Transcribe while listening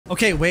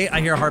Okay, wait, I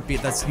hear a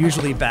heartbeat. That's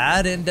usually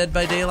bad in Dead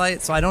by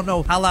Daylight, so I don't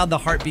know how loud the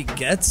heartbeat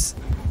gets.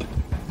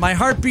 My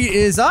heartbeat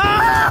is,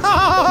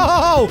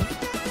 oh!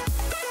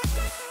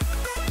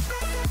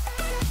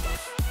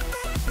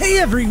 Hey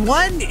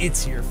everyone,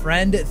 it's your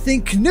friend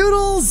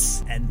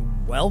Thinknoodles, and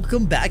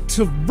welcome back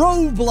to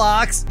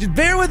Roblox. Just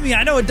bear with me,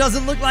 I know it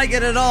doesn't look like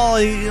it at all,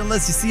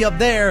 unless you see up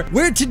there,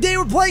 where today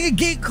we're playing a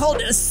game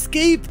called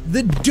Escape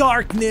the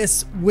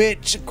Darkness,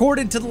 which,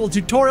 according to the little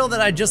tutorial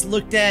that I just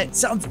looked at,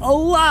 sounds a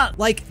lot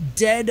like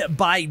Dead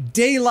by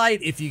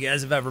Daylight, if you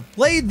guys have ever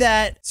played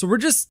that. So we're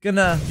just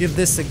gonna give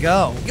this a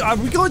go. Are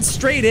we going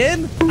straight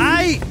in?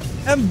 I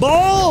am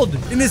bald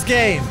in this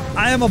game.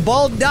 I am a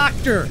bald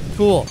doctor.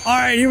 Cool. All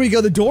right, here we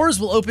go. The doors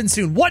will open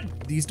soon. What?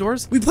 These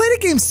doors? We played a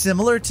game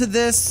similar to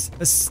this.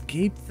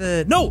 Survive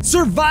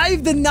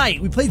the Night.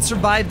 We played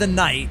Survive the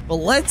Night, but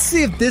let's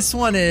see if this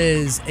one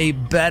is a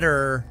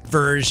better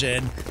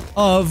version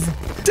of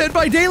Dead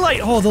by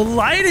Daylight. Oh, the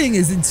lighting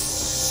is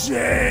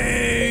insane.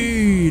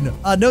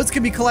 Notes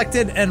can be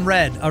collected and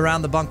read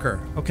around the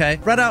bunker. Okay,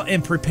 read out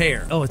and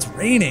prepare. Oh, it's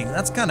raining.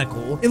 That's kind of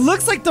cool. It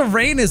looks like the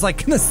rain is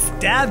like gonna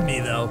stab me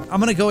though.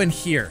 I'm gonna go in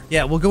here.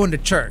 Yeah, we'll go into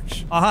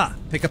church. Aha,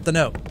 pick up the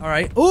note. All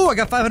right. Oh, I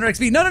got 500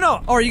 XP. No.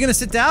 Oh, are you gonna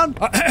sit down?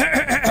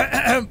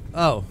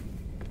 Oh,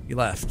 you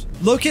left.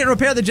 Locate and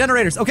repair the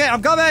generators. Okay,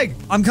 I'm coming.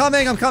 I'm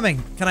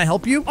coming. Can I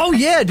help you? Oh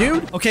yeah,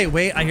 dude. Okay,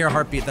 wait, I hear a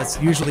heartbeat. That's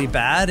usually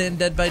bad in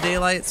Dead by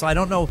Daylight, so I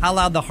don't know how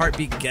loud the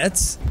heartbeat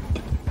gets.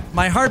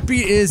 My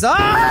heartbeat is,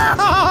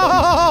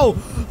 oh!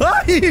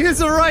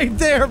 He's right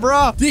there,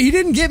 bro. He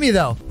didn't get me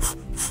though.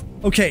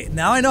 Okay,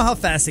 now I know how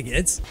fast it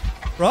gets.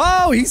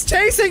 Bro, he's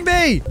chasing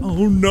me.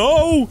 Oh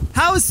no.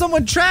 How is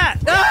someone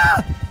trapped?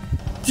 Ah!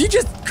 He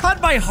just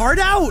cut my heart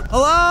out.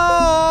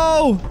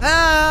 Hello?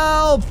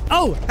 Help.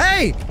 Oh,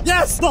 hey.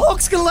 Yes, the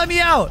Hulk's gonna let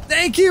me out.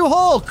 Thank you,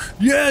 Hulk.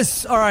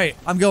 Yes. All right,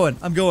 I'm going.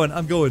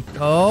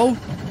 Oh,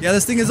 yeah,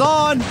 this thing is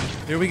on.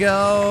 Here we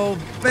go.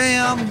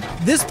 Bam.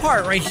 This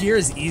part right here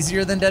is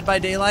easier than Dead by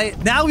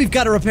Daylight. Now we've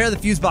got to repair the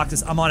fuse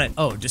boxes. I'm on it.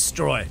 Oh,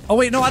 destroy. Oh,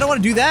 wait, no, I don't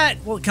want to do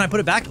that. Well, can I put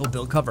it back? Oh,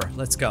 build cover.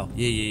 Let's go.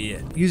 Yeah.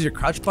 Use your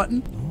crouch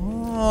button.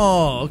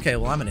 Oh, okay,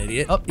 well, I'm an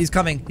idiot. Oh, he's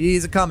coming.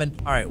 He's coming.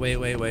 All right, wait.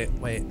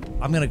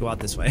 I'm gonna go out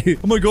this way.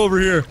 I'm gonna go over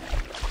here.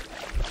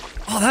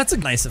 Oh, that's a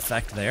nice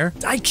effect there.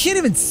 I can't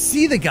even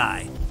see the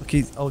guy.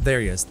 Okay, oh, there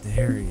he is.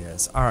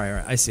 All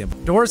right, I see him.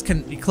 Doors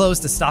can be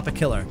closed to stop a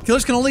killer.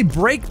 Killers can only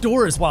break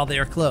doors while they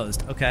are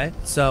closed. Okay,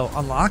 so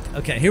unlock.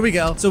 Okay, here we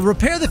go. So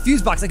repair the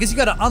fuse box. I guess you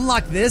gotta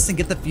unlock this and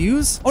get the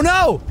fuse. Oh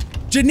no,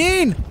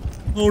 Janine.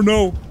 Oh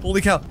no, holy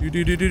cow.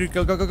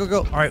 Go.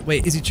 All right,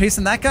 wait, is he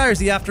chasing that guy or is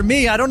he after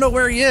me? I don't know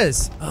where he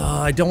is.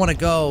 I don't want to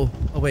go.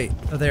 Oh wait,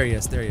 oh there he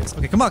is.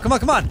 Okay, come on.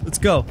 Let's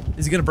go.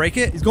 Is he gonna break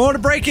it? He's going to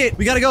break it.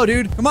 We gotta go,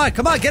 dude. Come on,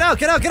 get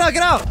out.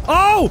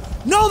 Oh,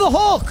 no, the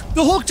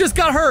Hulk just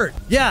got hurt.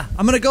 Yeah,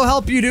 I'm gonna go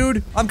help you,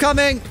 dude. I'm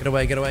coming. Get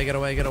away,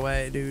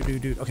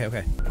 dude.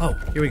 Okay. Oh,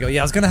 here we go.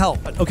 Yeah, I was gonna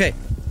help, but okay.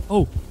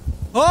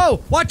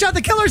 Oh, watch out,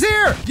 the killer's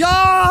here!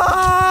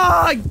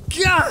 Yeah!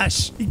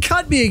 Gosh, he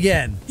cut me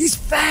again. He's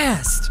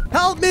fast.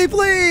 Help me,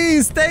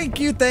 please. Thank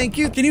you.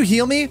 Can you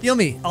heal me? Heal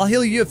me. I'll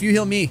heal you if you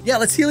heal me. Yeah,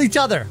 let's heal each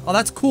other. Oh,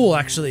 that's cool,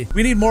 actually.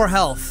 We need more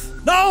health.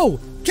 No,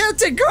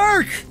 Captain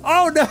Kirk.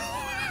 Oh, no.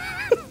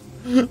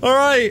 All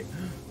right.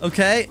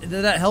 Okay, did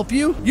that help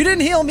you? You didn't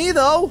heal me,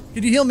 though.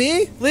 Could you heal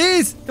me?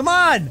 Please, come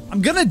on.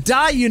 I'm gonna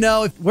die, you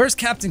know. Where's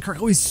Captain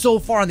Kirk? Oh, he's so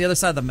far on the other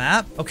side of the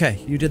map.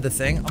 Okay, you did the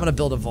thing. I'm gonna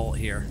build a vault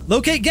here.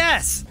 Locate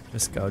gas.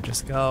 Just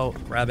go.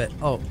 Grab it.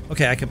 Oh,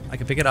 okay, I can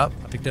pick it up.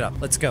 I picked it up.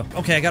 Let's go.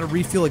 Okay, I gotta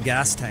refuel a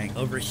gas tank.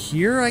 Over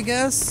here, I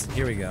guess?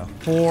 Here we go.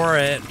 Pour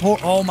it.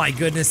 Oh my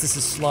goodness, this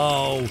is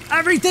slow.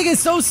 Everything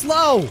is so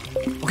slow.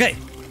 Okay,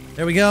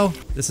 there we go.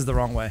 This is the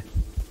wrong way.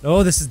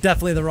 Oh, this is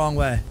definitely the wrong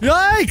way.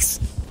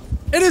 Yikes!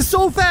 It is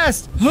so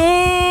fast!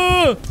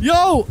 Yo!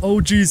 Oh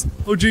geez.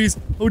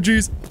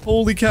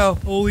 Holy cow.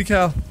 Oh,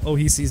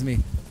 he sees me.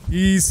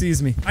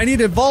 I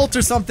need a vault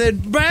or something.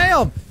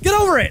 Bam! Get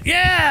over it!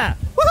 Yeah!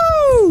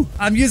 Woohoo!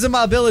 I'm using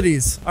my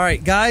abilities. All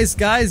right, guys.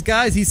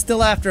 He's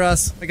still after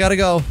us. I gotta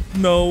go.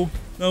 No.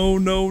 Oh,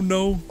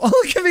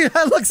 look at me.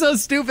 I look so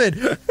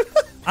stupid.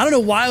 I don't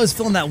know why I was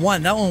filling that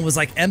one. That one was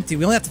like empty.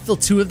 We only have to fill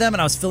 2 of them, and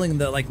I was filling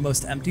the like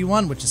most empty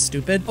one, which is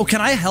stupid. Oh, can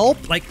I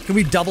help? Like, can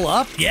we double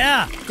up?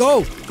 Yeah.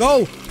 Go.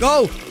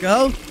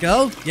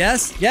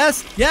 Yes.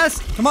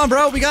 Come on,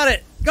 bro. We got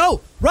it. Go.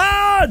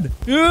 Run.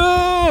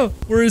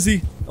 Where is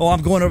he? Oh,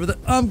 I'm gonna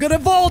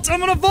vault.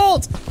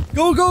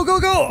 Go.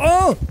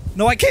 Oh,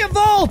 no, I can't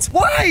vault.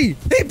 Why?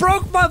 He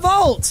broke my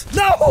vault.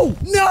 No.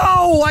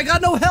 I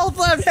got no health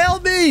left.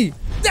 Help me.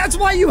 That's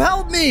why you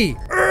helped me.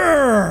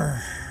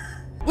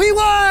 We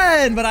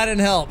won, but I didn't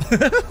help.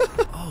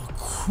 Oh,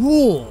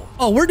 cool.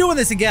 Oh, we're doing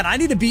this again. I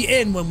need to be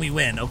in when we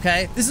win,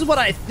 okay? This is what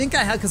I think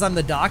I had because I'm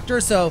the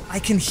doctor, so I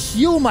can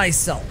heal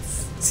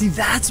myself. See,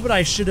 that's what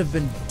I should have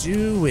been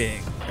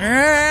doing.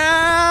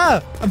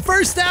 I'm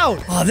first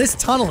out. Oh, this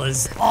tunnel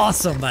is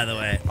awesome, by the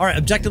way. All right,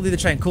 objectively the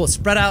train. Cool,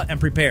 spread out and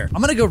prepare.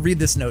 I'm gonna go read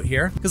this note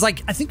here because,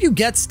 like, I think you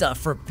get stuff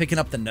for picking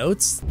up the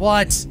notes.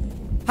 What?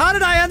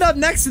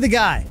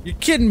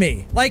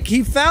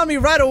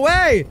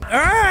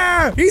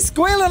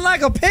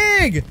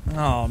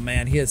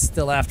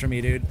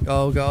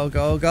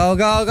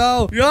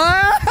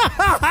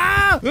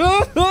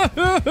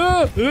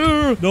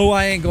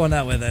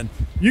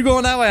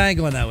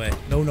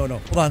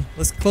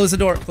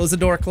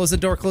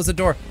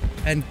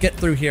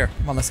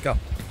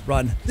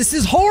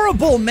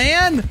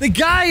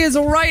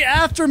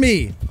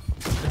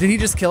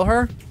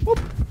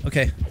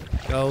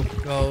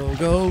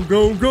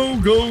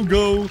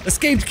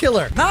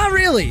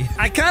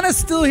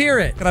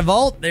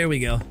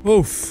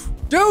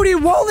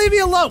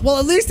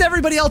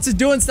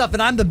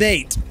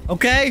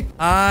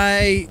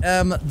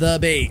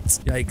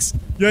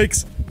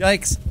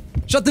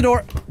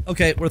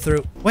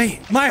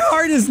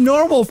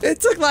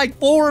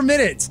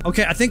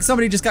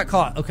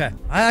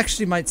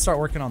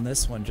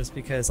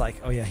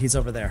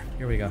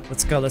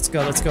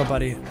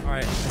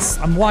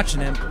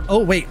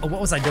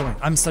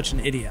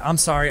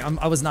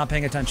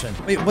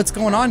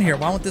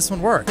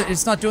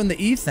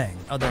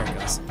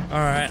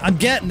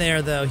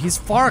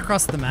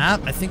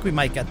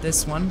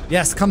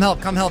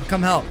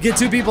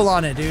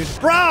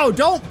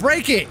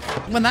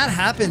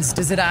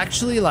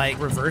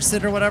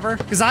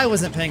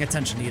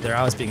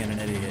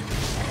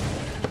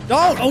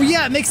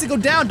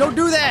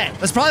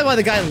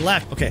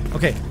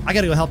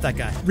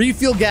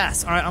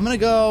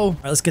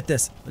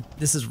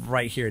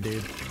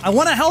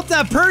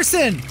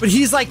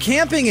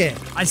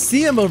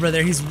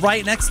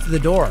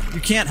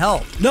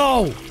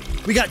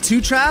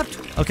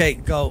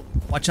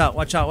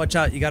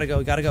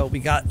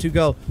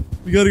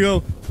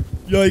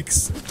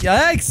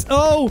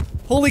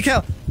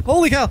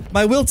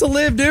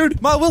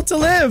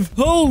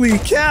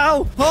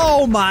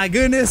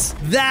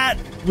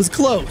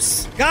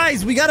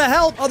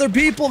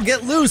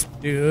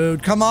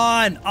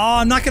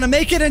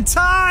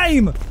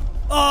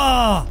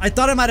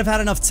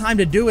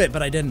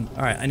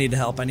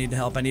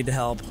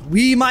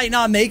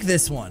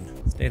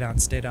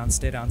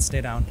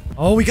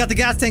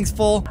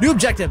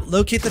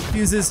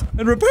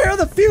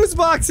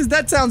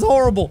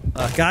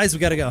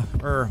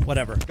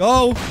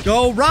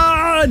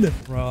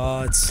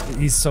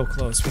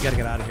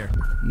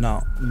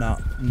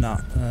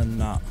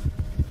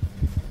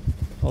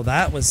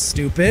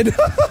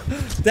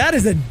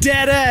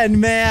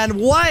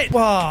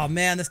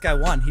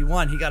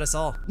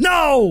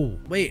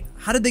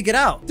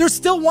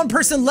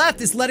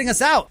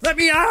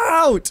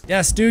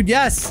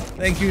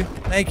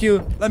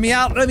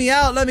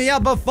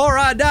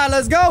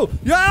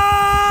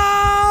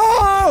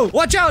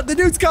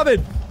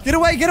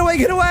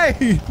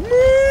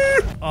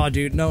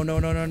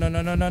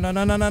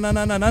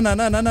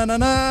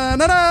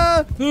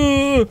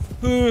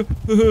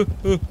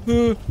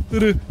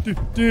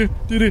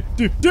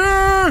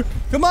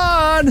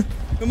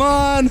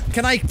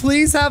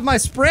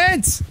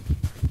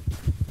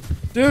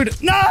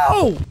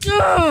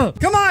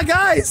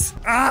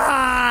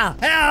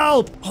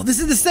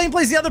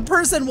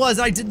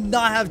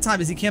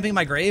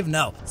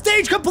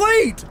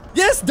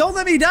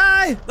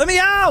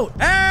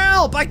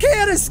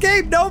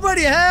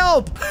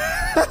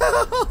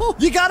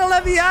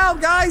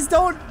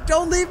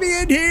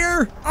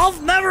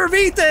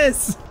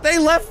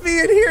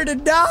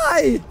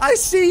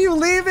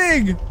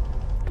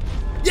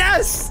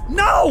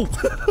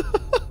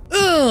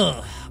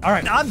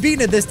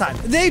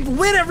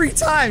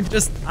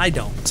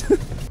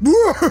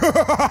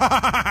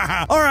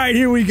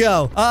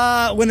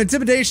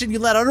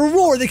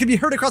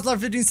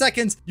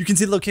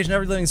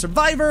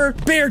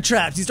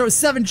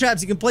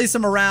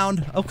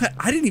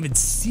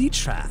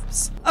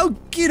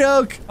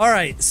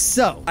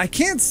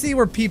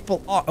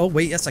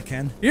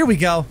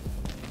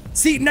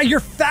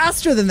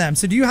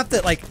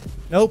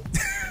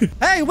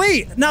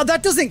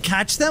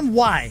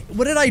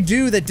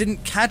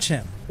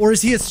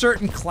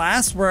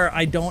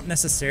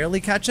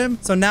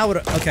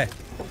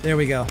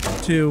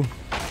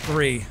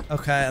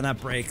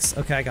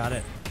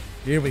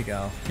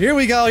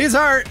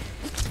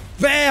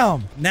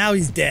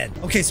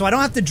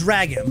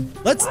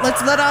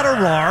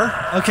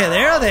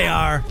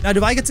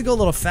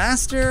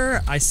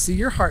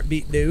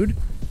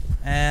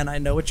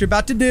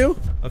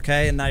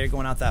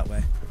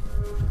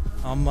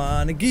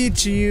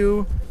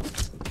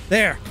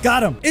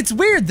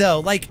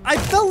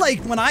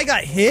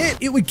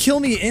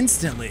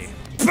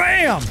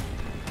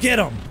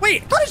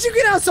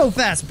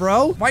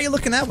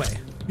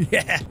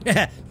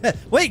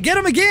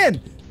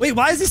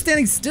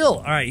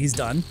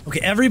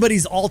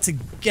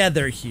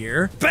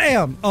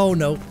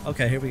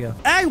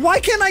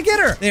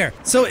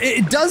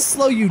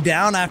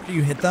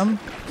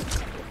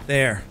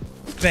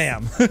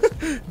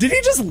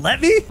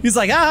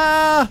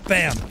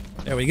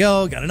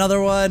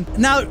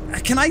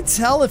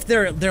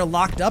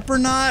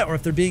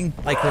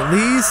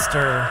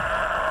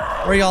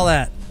 Where y'all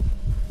at?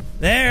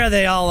 There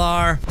they all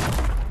are.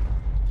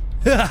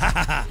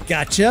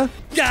 Gotcha.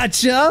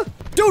 Gotcha.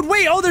 Dude,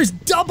 wait. Oh, there's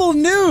double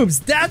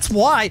noobs. That's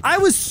why. I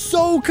was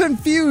so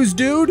confused,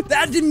 dude.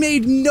 That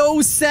made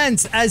no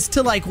sense as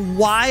to like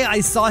why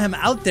I saw him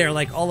out there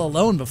like all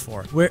alone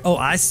before. Where? Oh,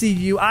 I see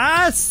you.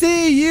 I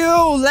see you.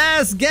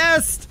 Last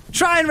guest.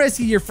 Try and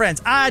rescue your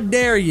friends. I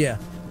dare you.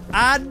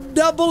 I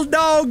double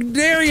dog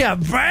dare you.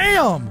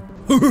 Bam.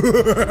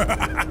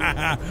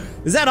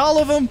 Is that all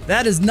of them?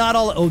 That is not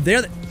all. Oh,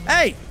 there.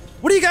 Hey,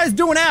 what are you guys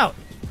doing out?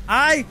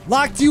 I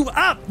locked you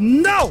up.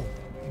 No.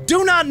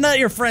 Do not nut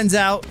your friends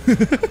out.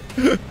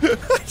 I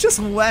just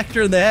whacked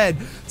her in the head.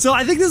 So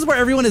I think this is where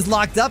everyone is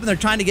locked up and they're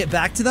trying to get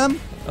back to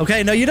them.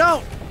 Okay, no you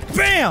don't.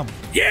 Bam!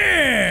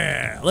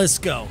 Yeah! Let's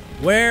go.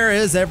 Where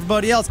is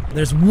everybody else?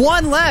 There's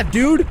one left,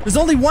 dude. There's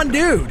only one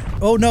dude.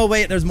 Oh no,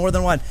 wait, there's more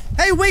than one.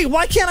 Hey, wait,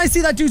 why can't I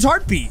see that dude's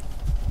heartbeat?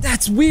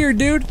 That's weird,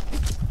 dude.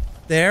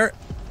 There.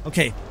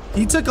 Okay,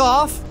 he took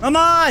off. Come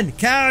on,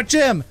 catch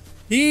him.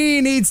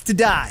 He needs to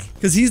die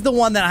because he's the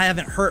one that I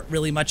haven't hurt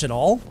really much at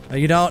all. No,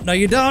 you don't. No,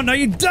 you don't. No,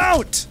 you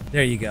don't.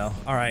 There you go.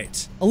 All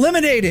right.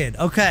 Eliminated.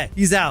 Okay.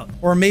 He's out.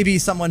 Or maybe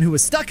someone who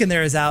was stuck in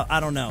there is out. I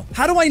don't know.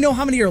 How do I know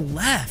how many are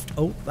left?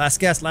 Oh, last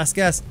guess. Last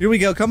guess. Here we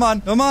go. Come on.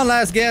 Come on,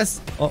 last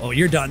guess. Uh-oh,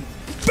 you're done.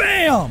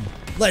 Bam.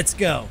 Let's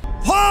go.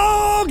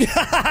 Hog!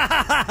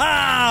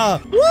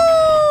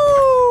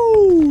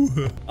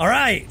 Woo! All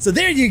right, so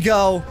there you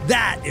go.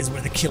 That is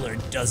where the killer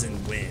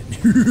doesn't win.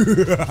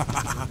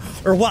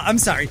 Or what? I'm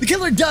sorry. The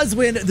killer does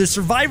win. The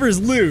survivors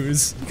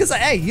lose. Because,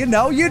 hey, you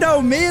know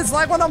me. It's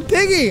like when I'm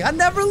Piggy. I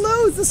never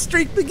lose. The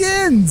streak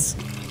begins.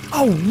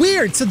 Oh,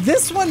 weird. So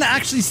this one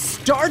actually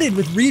started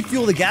with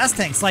refuel the gas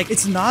tanks. Like,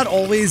 it's not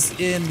always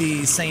in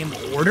the same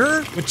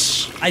order,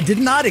 which I did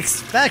not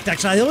expect,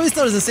 actually. I always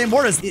thought it was the same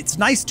order. It's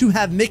nice to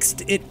have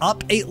mixed it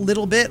up a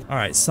little bit. All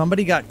right,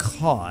 somebody got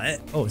caught.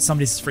 Oh,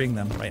 somebody's freeing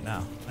them right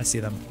now. I see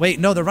them. Wait,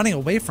 no, they're running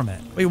away from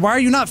it. Wait, why are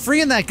you not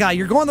freeing that guy?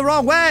 You're going the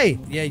wrong way.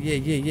 Yeah.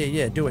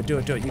 Do it.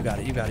 You got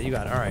it.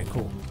 All right,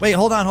 cool. Wait,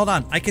 hold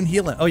on. I can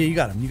heal him. Oh, yeah, you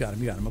got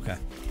him. Okay.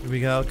 Here we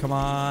go. Come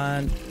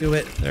on. Do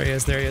it. There he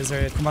is.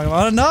 Come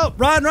on. No,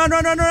 run.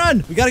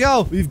 We gotta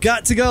go. We've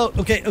got to go.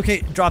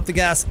 Okay. Drop the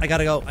gas. I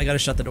gotta go. I gotta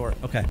shut the door.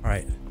 Okay. All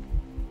right.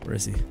 Where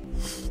is he?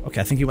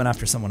 Okay, I think he went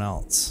after someone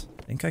else.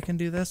 Think I can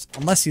do this?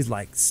 Unless he's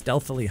like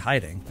stealthily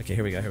hiding. Okay,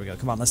 here we go.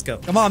 Come on, let's go.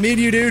 Come on, me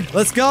and you, dude.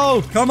 Let's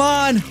go. Come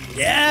on.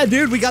 Yeah,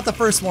 dude, we got the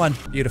first one.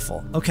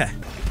 Beautiful. Okay.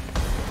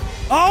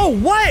 Oh,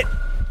 what?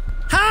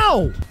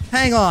 How?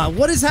 Hang on.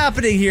 What is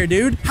happening here,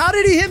 dude? How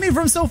did he hit me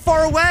from so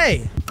far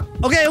away?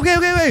 Okay,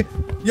 wait.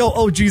 Yo,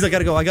 oh geez, I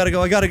gotta go. I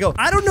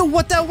don't know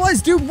what that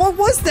was, dude. What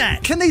was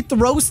that? Can they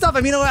throw stuff?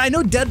 I mean, I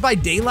know Dead by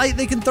Daylight,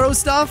 they can throw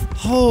stuff.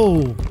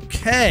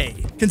 Okay.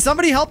 Can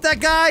somebody help that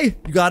guy?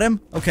 You got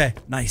him? Okay,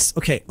 nice.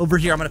 Okay, over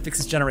here, I'm gonna fix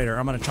this generator.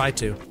 I'm gonna try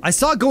to. I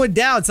saw it going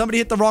down. Somebody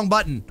hit the wrong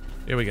button.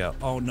 Here we go.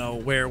 Oh no,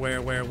 where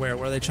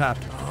are they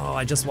trapped? Oh,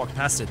 I just walked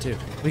past it too.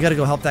 We gotta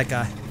go help that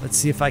guy. Let's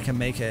see if I can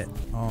make it.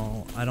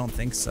 Oh, I don't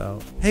think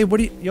so. Hey,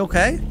 you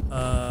okay?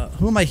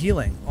 Who am I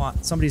healing? Oh,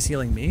 somebody's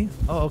healing me?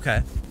 Oh,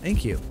 okay.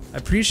 Thank you. I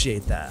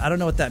appreciate that. I don't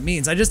know what that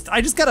means. I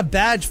just got a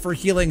badge for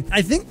healing.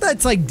 I think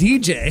that's like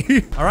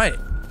DJ. All right.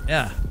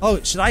 Yeah.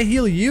 Oh, should I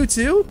heal you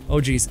too?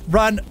 Oh, geez.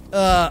 Run.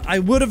 I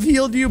would have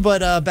healed you, but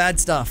bad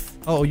stuff.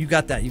 Oh, you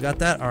got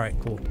that? All right,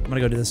 cool. I'm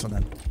gonna go do this one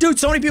then. Dude,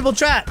 so many people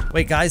trapped.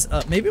 Wait, guys,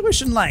 maybe we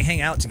shouldn't like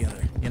hang out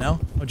together, you know?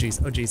 Oh, geez.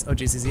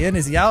 Is he in?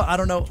 Is he out? I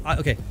don't know.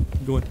 Okay,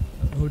 I'm going.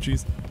 Oh,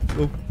 geez.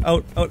 Oh,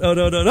 out.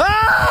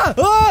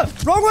 Ah!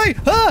 Wrong way.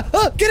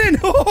 Get in.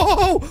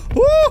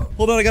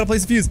 Hold on, I gotta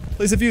place a fuse.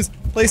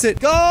 Place it.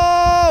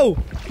 Go!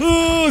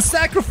 Ooh,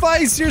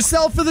 sacrifice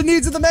yourself for the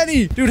needs of the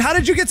many. Dude, how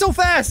did you get so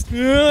fast?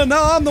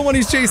 Now I'm the one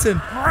he's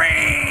chasing.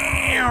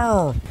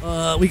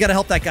 We gotta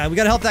help that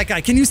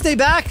guy. Can you stay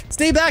back?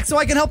 Stay back so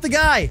I can help the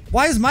guy.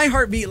 Why is my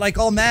heartbeat like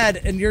all mad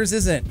and yours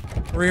isn't?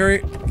 Hurry.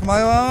 Come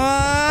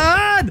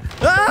on.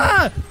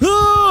 Ah!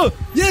 Oh!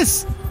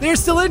 Yes! They're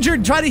still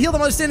injured. Try to heal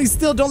them while standing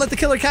still. Don't let the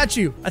killer catch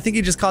you. I think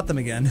he just caught them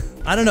again.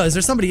 I don't know. Is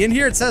there somebody in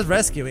here? It says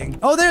rescuing.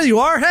 Oh, there you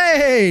are.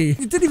 Hey!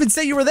 You didn't even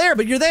say you were there,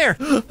 but you're there.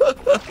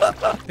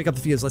 Pick up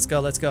the fuse. Let's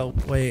go.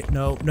 Wait,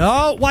 no.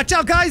 Watch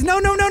out, guys. No.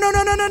 Nope.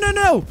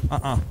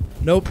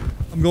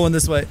 I'm going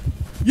this way.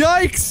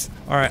 Yikes!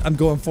 All right, I'm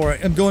going for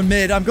it. I'm going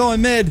mid.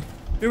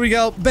 Here we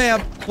go. Bam.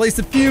 Place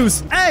the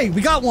fuse. Hey,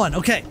 we got one.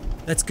 Okay,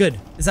 that's good.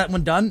 Is that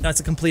one done? That's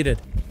a completed.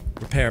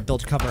 Repair,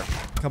 build cover.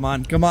 Come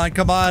on. Do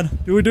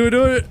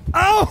it.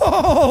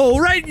 Oh,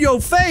 right in your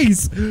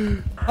face.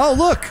 Oh,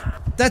 look.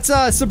 That's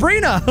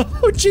Sabrina.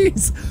 Oh,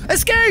 jeez.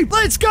 Escape.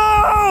 Let's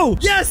go.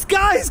 Yes,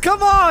 guys,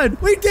 come on.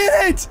 We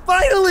did it.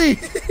 Finally.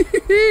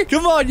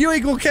 Come on, you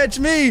ain't gonna catch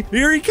me.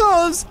 Here he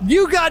comes.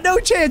 You got no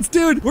chance,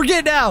 dude. We're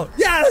getting out.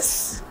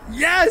 Yes.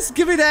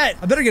 Give me that.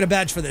 I better get a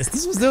badge for this.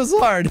 This was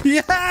hard.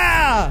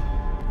 Yeah.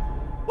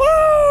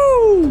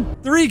 Woo!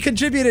 3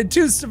 contributed,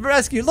 2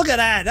 rescued. Look at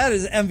that. That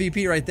is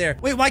MVP right there.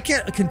 Wait, why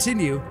can't I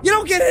continue? You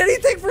don't get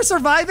anything for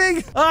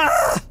surviving?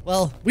 Ah!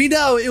 Well, we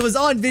know it was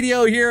on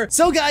video here.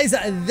 So guys,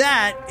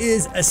 that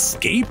is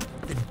Escape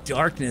the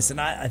Darkness, and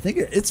I think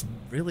it's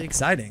really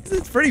exciting.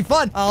 It's pretty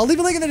fun. I'll leave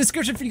a link in the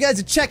description for you guys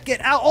to check it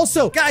out.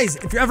 Also, guys,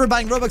 if you're ever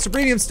buying Robux or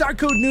Premium, star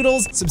code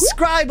Noodles,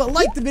 subscribe,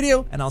 like the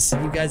video, and I'll see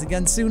you guys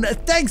again soon.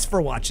 Thanks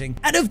for watching,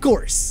 and of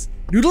course,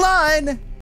 Noodle on!